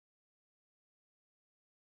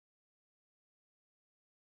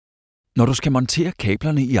Når du skal montere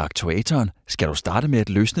kablerne i aktuatoren, skal du starte med at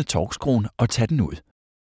løsne torkskruen og tage den ud.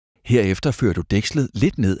 Herefter fører du dækslet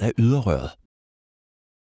lidt ned ad yderrøret.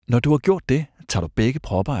 Når du har gjort det, tager du begge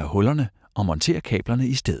propper af hullerne og monterer kablerne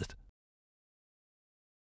i stedet.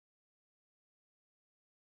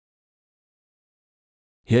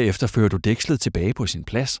 Herefter fører du dækslet tilbage på sin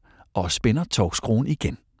plads og spænder torkskruen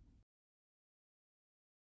igen.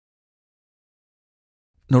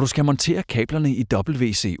 Når du skal montere kablerne i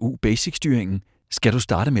WCU Basic-styringen, skal du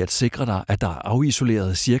starte med at sikre dig, at der er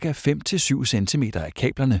afisoleret ca. 5-7 cm af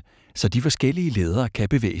kablerne, så de forskellige ledere kan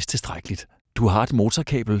bevæges tilstrækkeligt. Du har et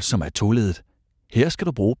motorkabel, som er toleddet. Her skal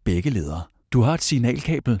du bruge begge ledere. Du har et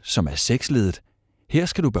signalkabel, som er 6-leddet. Her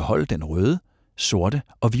skal du beholde den røde, sorte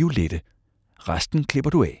og violette. Resten klipper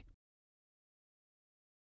du af.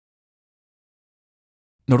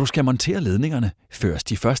 Når du skal montere ledningerne, føres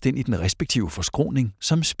de først ind i den respektive forskroning,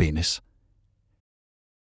 som spændes.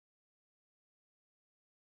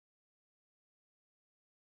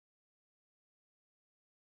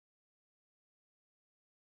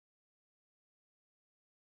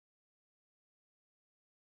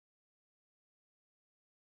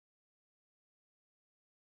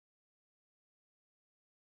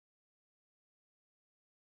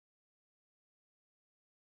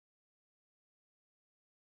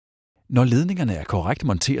 Når ledningerne er korrekt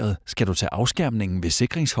monteret, skal du tage afskærmningen ved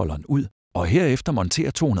sikringsholderen ud, og herefter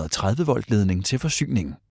montere 230 volt ledning til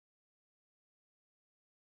forsyningen.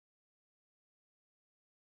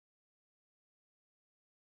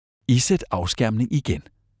 Isæt afskærmning igen.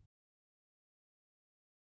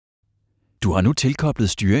 Du har nu tilkoblet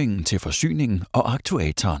styringen til forsyningen og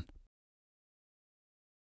aktuatoren.